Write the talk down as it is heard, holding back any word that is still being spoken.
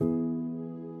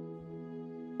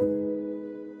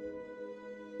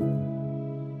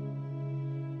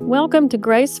Welcome to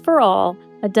Grace for All,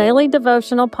 a daily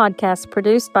devotional podcast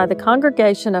produced by the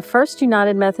congregation of First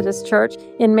United Methodist Church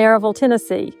in Maryville,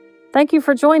 Tennessee. Thank you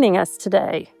for joining us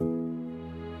today.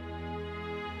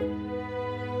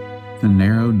 The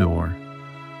narrow door.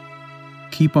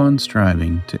 Keep on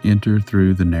striving to enter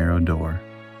through the narrow door,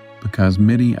 because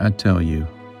many, I tell you,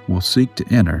 will seek to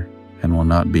enter and will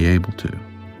not be able to.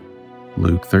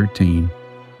 Luke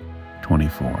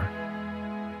 13:24.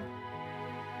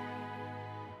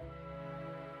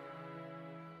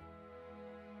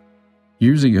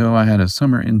 Years ago, I had a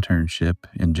summer internship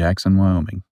in Jackson,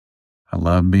 Wyoming. I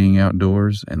loved being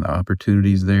outdoors, and the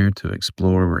opportunities there to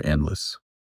explore were endless.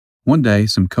 One day,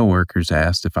 some coworkers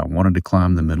asked if I wanted to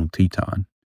climb the Middle Teton.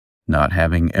 Not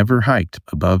having ever hiked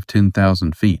above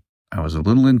 10,000 feet, I was a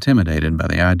little intimidated by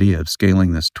the idea of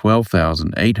scaling this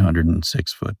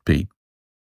 12,806-foot peak.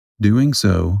 Doing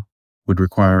so would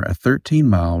require a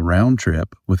 13-mile round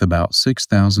trip with about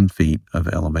 6,000 feet of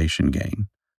elevation gain,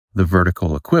 the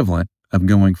vertical equivalent of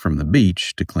going from the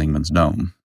beach to Clingman's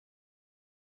Dome.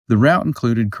 The route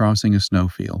included crossing a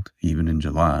snowfield, even in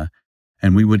July,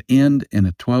 and we would end in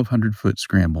a 1,200-foot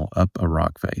scramble up a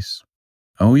rock face.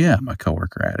 "Oh yeah," my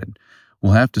coworker added,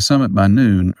 "we'll have to summit by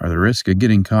noon or the risk of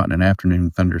getting caught in an afternoon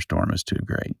thunderstorm is too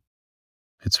great."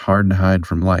 It's hard to hide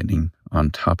from lightning on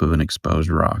top of an exposed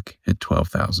rock at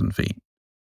 12,000 feet.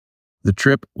 The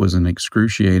trip was an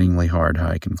excruciatingly hard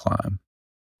hike and climb,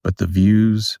 but the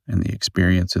views and the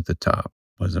experience at the top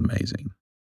was amazing.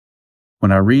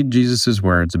 When I read Jesus'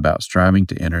 words about striving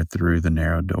to enter through the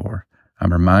narrow door,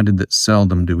 I'm reminded that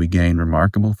seldom do we gain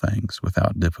remarkable things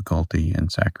without difficulty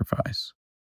and sacrifice.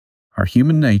 Our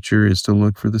human nature is to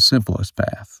look for the simplest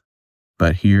path,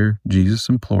 but here Jesus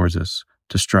implores us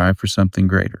to strive for something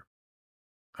greater.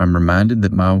 I'm reminded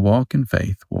that my walk in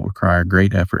faith will require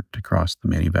great effort to cross the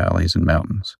many valleys and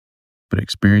mountains, but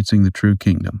experiencing the true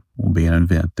kingdom will be an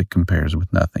event that compares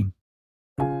with nothing.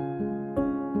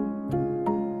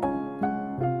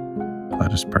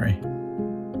 Let us pray.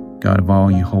 God of all,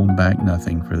 you hold back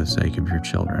nothing for the sake of your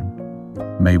children.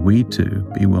 May we too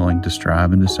be willing to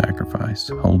strive and to sacrifice,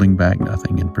 holding back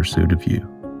nothing in pursuit of you.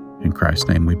 In Christ's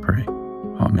name we pray.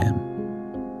 Amen.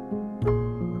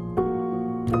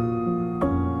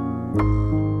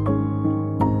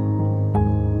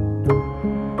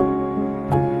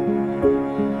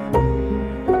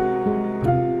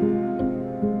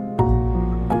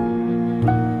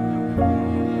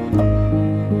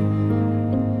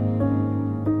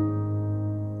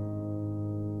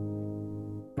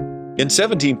 In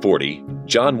 1740,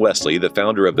 John Wesley, the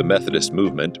founder of the Methodist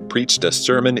movement, preached a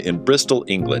sermon in Bristol,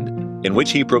 England, in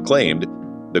which he proclaimed,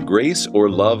 "The grace or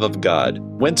love of God,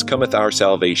 whence cometh our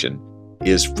salvation,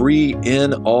 is free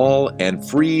in all and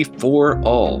free for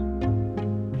all."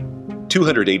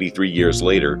 283 years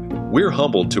later, we're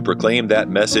humbled to proclaim that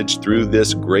message through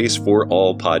this Grace for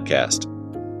All podcast.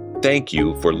 Thank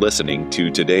you for listening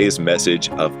to today's message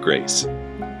of grace.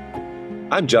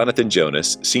 I'm Jonathan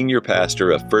Jonas, Senior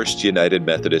Pastor of First United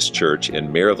Methodist Church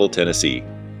in Maryville, Tennessee,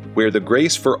 where the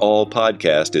Grace for All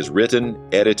podcast is written,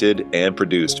 edited, and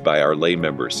produced by our lay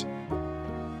members.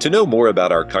 To know more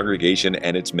about our congregation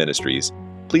and its ministries,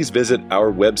 please visit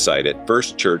our website at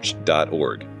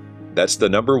firstchurch.org. That's the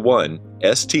number 1,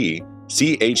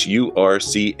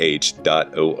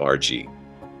 stchurch.org.